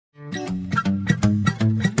Hello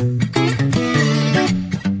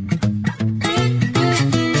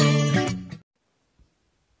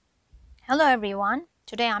everyone,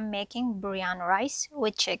 today I'm making biryani rice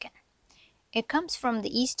with chicken. It comes from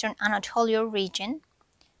the eastern Anatolia region.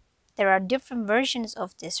 There are different versions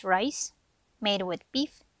of this rice made with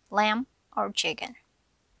beef, lamb or chicken.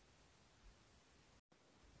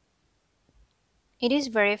 It is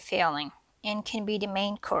very filling and can be the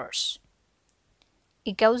main course.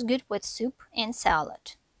 It goes good with soup and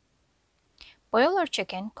salad. Boil your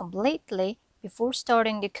chicken completely before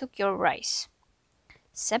starting to cook your rice.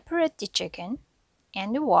 Separate the chicken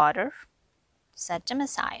and the water. Set them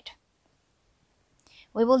aside.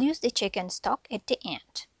 We will use the chicken stock at the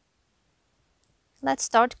end. Let's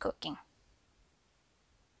start cooking.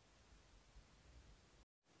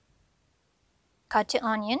 Cut the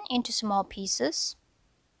onion into small pieces.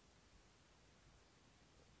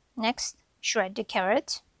 Next, shred the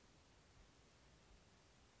carrot.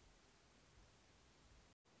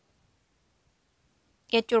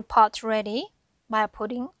 Get your pot ready by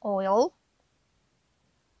putting oil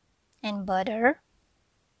and butter.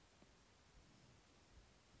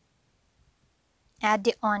 Add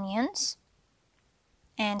the onions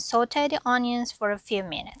and saute the onions for a few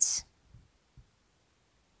minutes.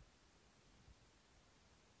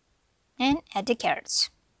 And add the carrots.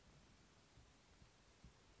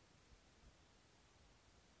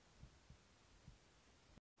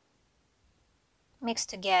 Mix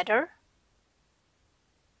together.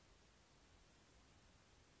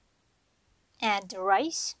 Add the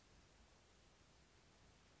rice.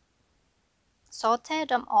 Saute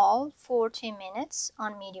them all for 2 minutes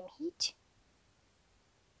on medium heat.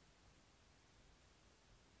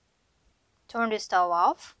 Turn the stove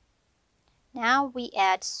off. Now we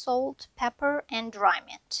add salt, pepper and dry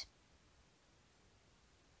mint.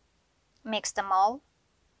 Mix them all.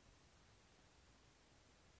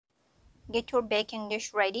 Get your baking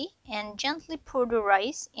dish ready and gently pour the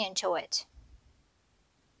rice into it.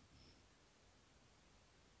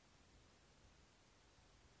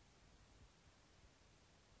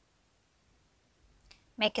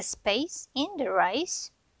 Make a space in the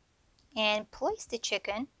rice and place the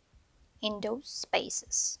chicken in those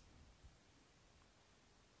spaces.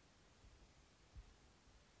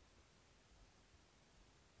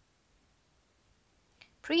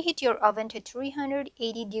 Preheat your oven to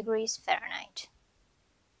 380 degrees Fahrenheit.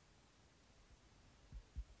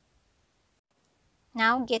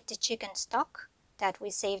 Now get the chicken stock that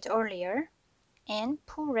we saved earlier and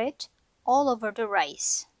pour it all over the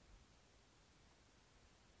rice.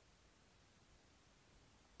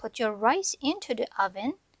 Put your rice into the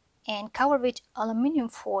oven and cover with aluminum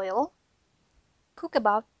foil. Cook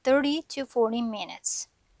about 30 to 40 minutes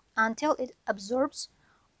until it absorbs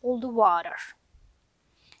all the water.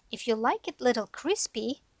 If you like it little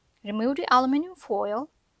crispy, remove the aluminum foil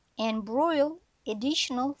and broil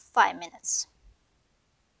additional 5 minutes.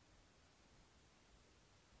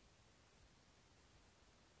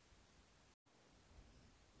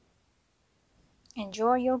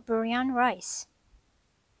 Enjoy your biryani rice.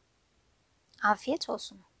 Afiyet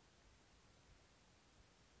olsun.